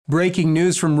Breaking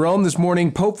news from Rome this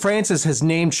morning, Pope Francis has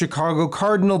named Chicago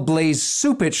Cardinal Blase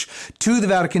Cupich to the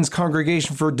Vatican's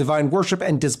Congregation for Divine Worship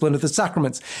and Discipline of the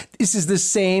Sacraments. This is the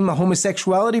same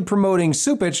homosexuality-promoting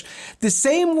Cupich, the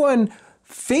same one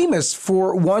famous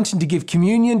for wanting to give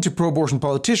communion to pro-abortion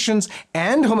politicians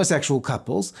and homosexual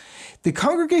couples. The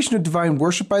Congregation of Divine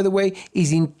Worship, by the way,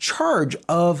 is in charge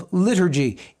of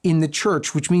liturgy in the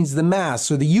church, which means the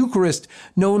Mass or the Eucharist,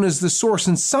 known as the source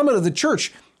and summit of the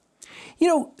church. You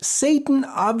know, Satan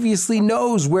obviously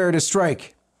knows where to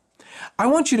strike. I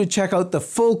want you to check out the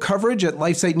full coverage at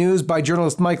LifeSite News by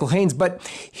journalist Michael Haynes, but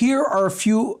here are a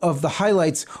few of the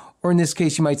highlights, or in this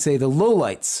case, you might say the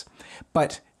lowlights.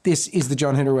 But this is the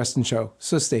John Henry Weston Show,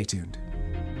 so stay tuned.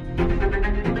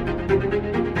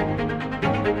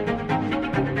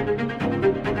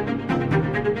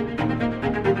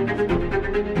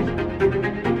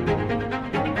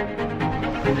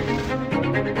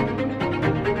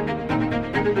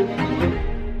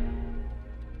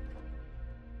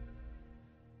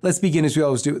 Let's begin as we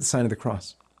always do with the sign of the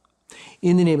cross.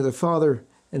 In the name of the Father,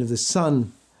 and of the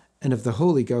Son, and of the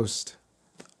Holy Ghost.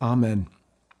 Amen.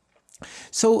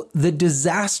 So the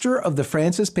disaster of the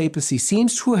Francis papacy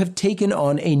seems to have taken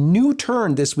on a new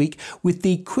turn this week with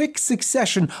the quick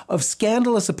succession of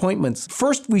scandalous appointments.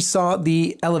 First, we saw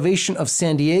the elevation of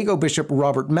San Diego Bishop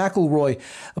Robert McElroy,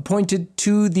 appointed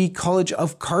to the College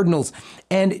of Cardinals.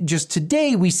 And just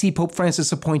today, we see Pope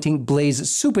Francis appointing Blase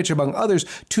Cupich, among others,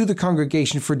 to the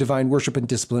Congregation for Divine Worship and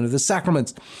Discipline of the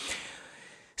Sacraments.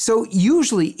 So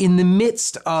usually in the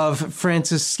midst of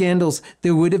Francis scandals,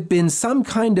 there would have been some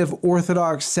kind of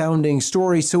orthodox sounding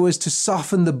story so as to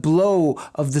soften the blow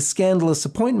of the scandalous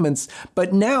appointments.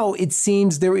 But now it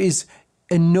seems there is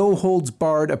a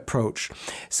no-holds-barred approach.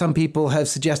 Some people have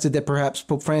suggested that perhaps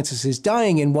Pope Francis is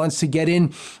dying and wants to get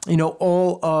in,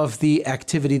 all of the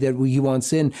activity that he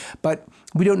wants in. But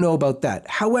we don't know about that.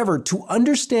 However, to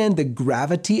understand the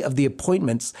gravity of the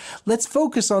appointments, let's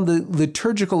focus on the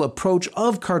liturgical approach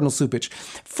of Cardinal Cupich.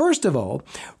 First of all,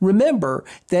 remember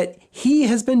that he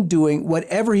has been doing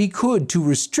whatever he could to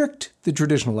restrict the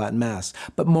traditional Latin Mass.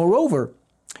 But moreover,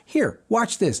 here,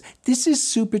 watch this. This is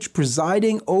Cupich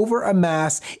presiding over a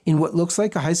Mass in what looks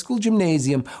like a high school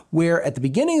gymnasium, where at the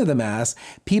beginning of the Mass,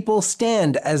 people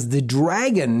stand as the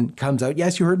dragon comes out.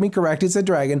 Yes, you heard me correct. It's a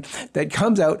dragon that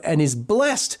comes out and is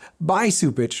blessed by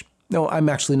Cupich. No, I'm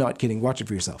actually not kidding. Watch it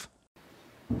for yourself.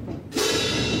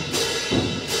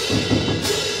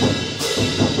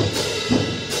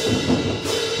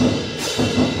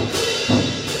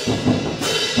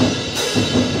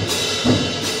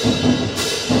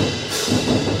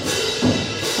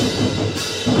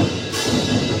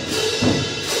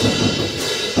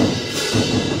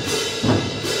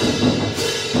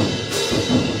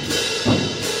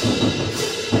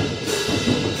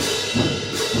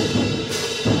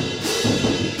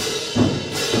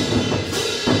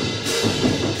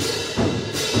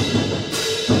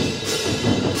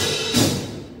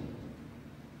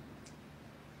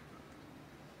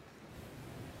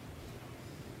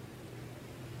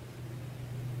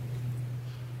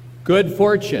 Good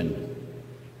fortune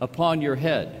upon your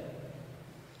head,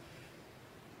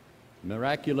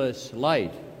 miraculous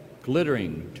light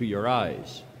glittering to your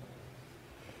eyes,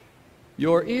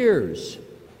 your ears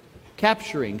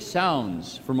capturing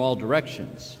sounds from all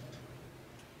directions.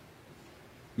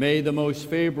 May the most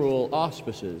favorable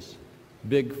auspices,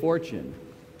 big fortune,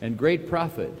 and great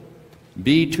profit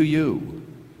be to you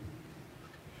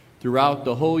throughout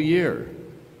the whole year,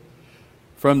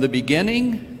 from the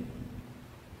beginning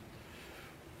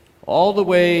all the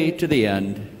way to the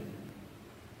end.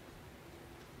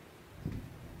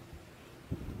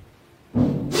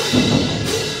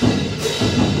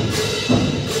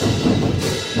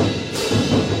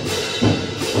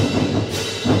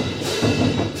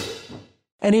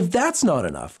 And if that's not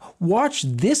enough, watch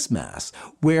this Mass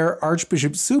where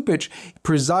Archbishop Cupich,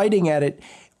 presiding at it,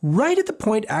 right at the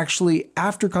point actually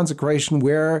after consecration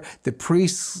where the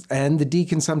priests and the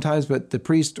deacon sometimes, but the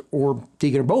priest or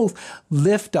deacon or both,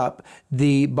 lift up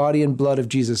the body and blood of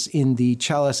Jesus in the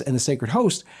chalice and the sacred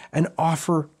host and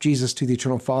offer Jesus to the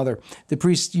Eternal Father. The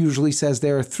priest usually says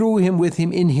there, through him, with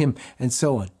him, in him, and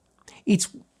so on. It's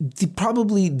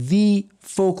probably the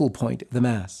focal point of the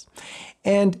Mass.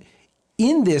 And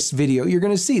in this video, you're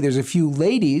going to see there's a few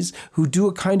ladies who do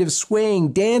a kind of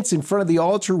swaying dance in front of the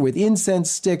altar with incense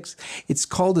sticks. It's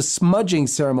called a smudging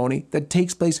ceremony that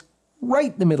takes place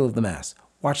right in the middle of the Mass.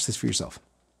 Watch this for yourself.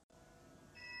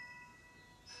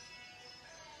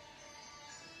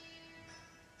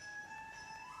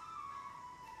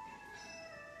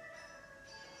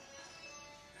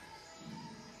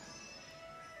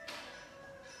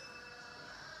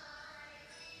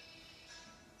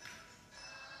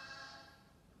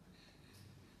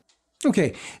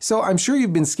 Okay, so I'm sure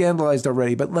you've been scandalized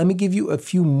already, but let me give you a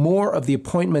few more of the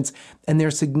appointments and their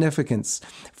significance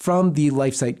from the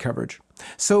LifeSite coverage.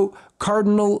 So,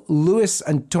 Cardinal Luis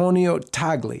Antonio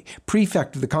Tagli,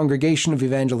 prefect of the Congregation of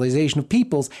Evangelization of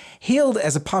Peoples, hailed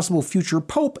as a possible future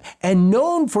pope and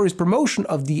known for his promotion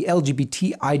of the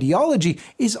LGBT ideology,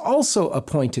 is also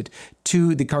appointed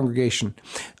to the congregation.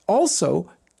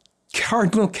 Also,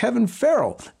 Cardinal Kevin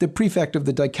Farrell, the prefect of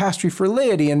the Dicastery for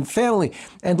Laity and Family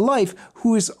and Life,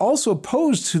 who is also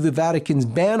opposed to the Vatican's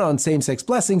ban on same-sex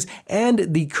blessings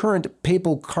and the current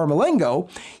papal Carmelengo,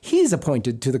 he's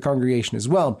appointed to the congregation as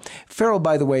well. Farrell,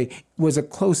 by the way, was a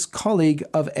close colleague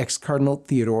of ex-Cardinal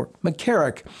Theodore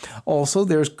McCarrick. Also,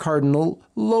 there's Cardinal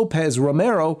Lopez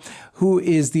Romero, who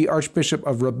is the Archbishop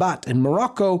of Rabat in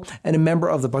Morocco and a member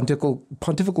of the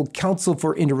Pontifical Council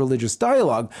for Interreligious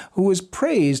Dialogue, who was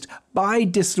praised by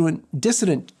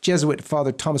dissident Jesuit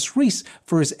Father Thomas Rees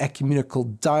for his ecumenical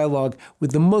dialogue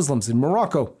with the Muslims in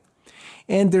Morocco.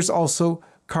 And there's also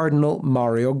Cardinal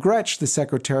Mario Gretsch, the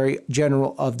Secretary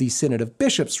General of the Synod of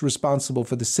Bishops, responsible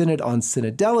for the Synod on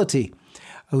Synodality,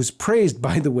 who's praised,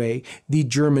 by the way, the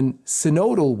German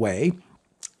synodal way.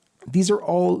 These are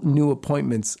all new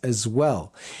appointments as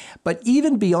well. But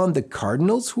even beyond the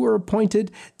cardinals who are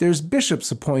appointed, there's bishops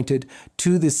appointed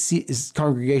to the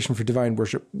Congregation for Divine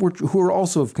Worship who are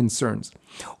also of concerns.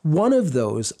 One of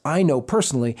those I know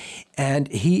personally, and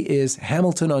he is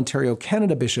Hamilton, Ontario,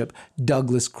 Canada Bishop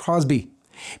Douglas Crosby.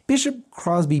 Bishop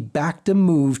Crosby backed a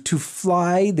move to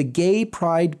fly the Gay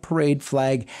Pride Parade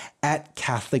flag at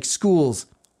Catholic schools.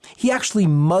 He actually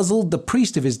muzzled the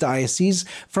priest of his diocese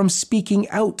from speaking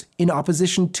out in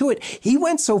opposition to it. He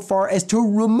went so far as to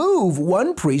remove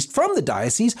one priest from the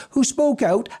diocese who spoke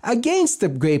out against the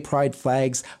Gay Pride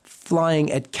flags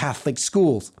flying at Catholic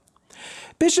schools.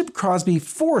 Bishop Crosby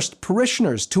forced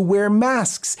parishioners to wear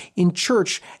masks in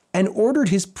church and ordered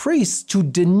his priests to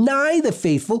deny the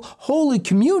faithful Holy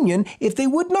Communion if they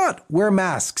would not wear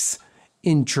masks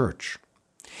in church.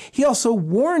 He also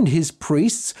warned his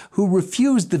priests who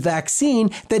refused the vaccine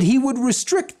that he would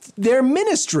restrict their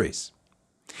ministries.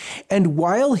 And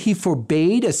while he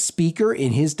forbade a speaker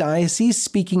in his diocese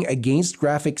speaking against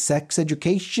graphic sex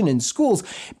education in schools,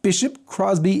 Bishop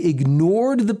Crosby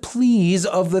ignored the pleas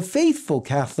of the faithful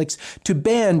Catholics to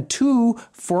ban two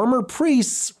former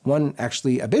priests, one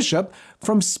actually a bishop,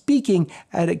 from speaking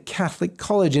at a Catholic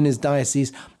college in his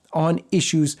diocese on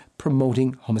issues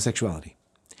promoting homosexuality.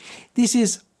 This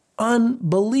is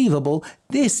unbelievable.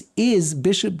 This is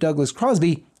Bishop Douglas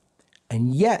Crosby,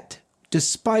 and yet,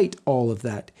 despite all of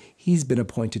that, he's been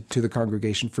appointed to the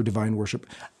Congregation for Divine Worship.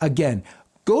 Again,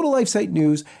 go to LifeSite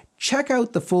News, check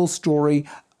out the full story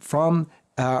from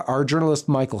our journalist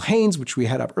Michael Haynes, which we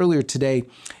had up earlier today.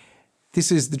 This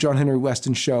is the John Henry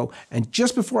Weston Show. And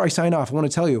just before I sign off, I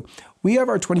want to tell you, we have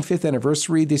our 25th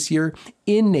anniversary this year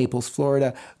in Naples,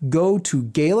 Florida. Go to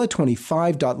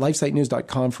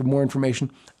gala25.lifesitenews.com for more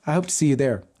information. I hope to see you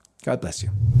there. God bless you.